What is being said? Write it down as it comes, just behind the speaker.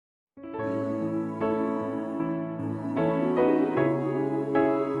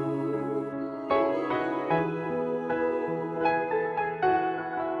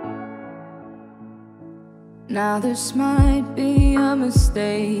Now this might be a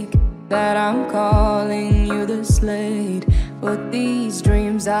mistake that I'm calling you this late, but these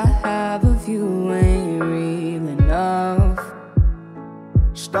dreams I have of you ain't real enough.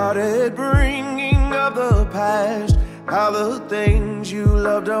 Started bringing up the past, how the things you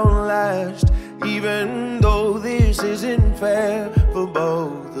love don't last, even though this isn't fair for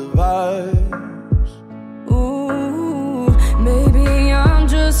both of us. Ooh, maybe I'm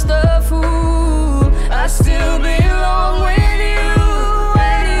just a fool, I still belong with you.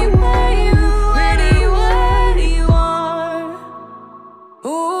 Anywhere you are.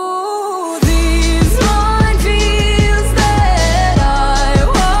 Ooh, these minefields that I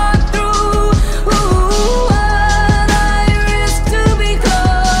walk through. Ooh, what I risk to be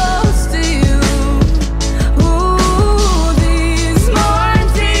close to you. Ooh, these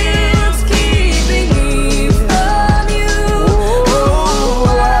minefields keeping me from you. Ooh,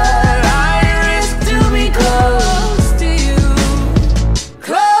 what I risk to be close to you.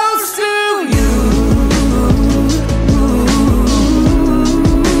 Close to you.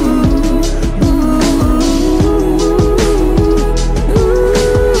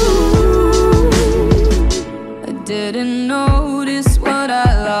 I didn't notice what I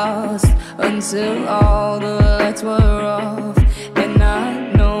lost until all the lights were off, and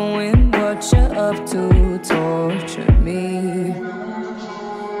not knowing what you're up to tortured me.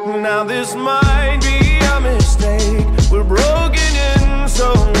 Now this might be a mistake, we're broken in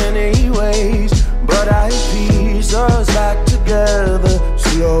so many ways, but I piece us back together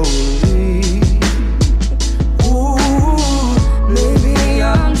slowly. Ooh, maybe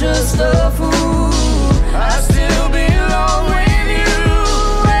I'm just a fool, I still belong with you.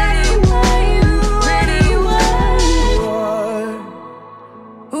 Anywhere you are.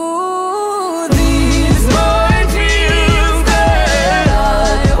 Ooh, these minefields that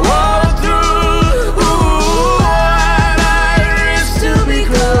I walk through. Ooh, what I risk to be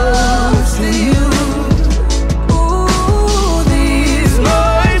close to you. Ooh, these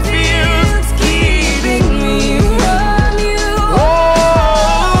minefields keeping me from you. Oh,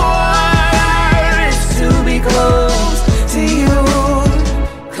 what I risk to be close to you.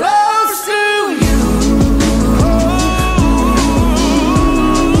 Close to you.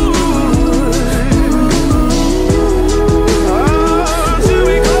 To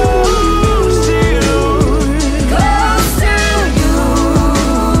be close to you. Close to you.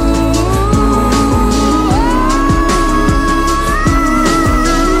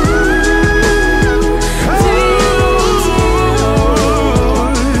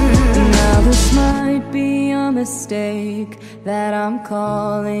 Now this might be a mistake that I'm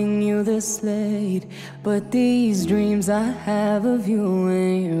calling you this late, but these dreams I have of you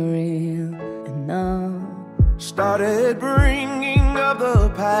ain't real enough. Started bringing up the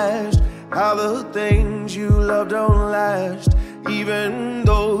past, how the things you love don't last, even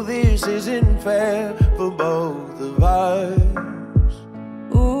though this isn't fair for both of us.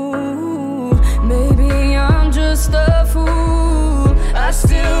 Ooh, maybe I'm just a fool, I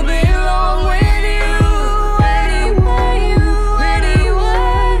still belong with you. Anywhere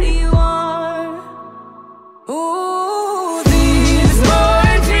you are. Ooh, these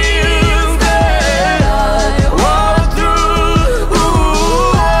minefields that I walk through.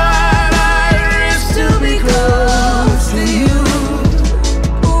 Ooh, what I risk to be close to you.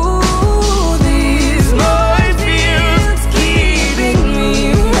 Ooh, these minefields keeping me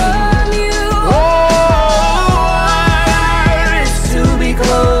from you. Oh, I risk To be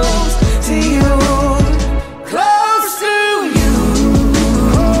close to you. Close to you.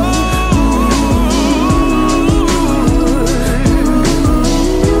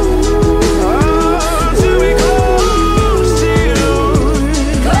 to be close to you.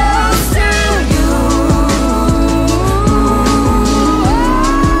 Close to you.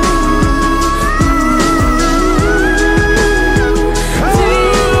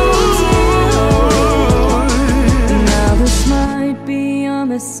 Now this might be a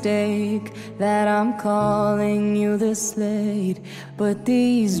mistake that I'm calling you this late, but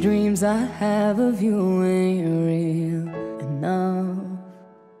these dreams I have of you ain't real enough.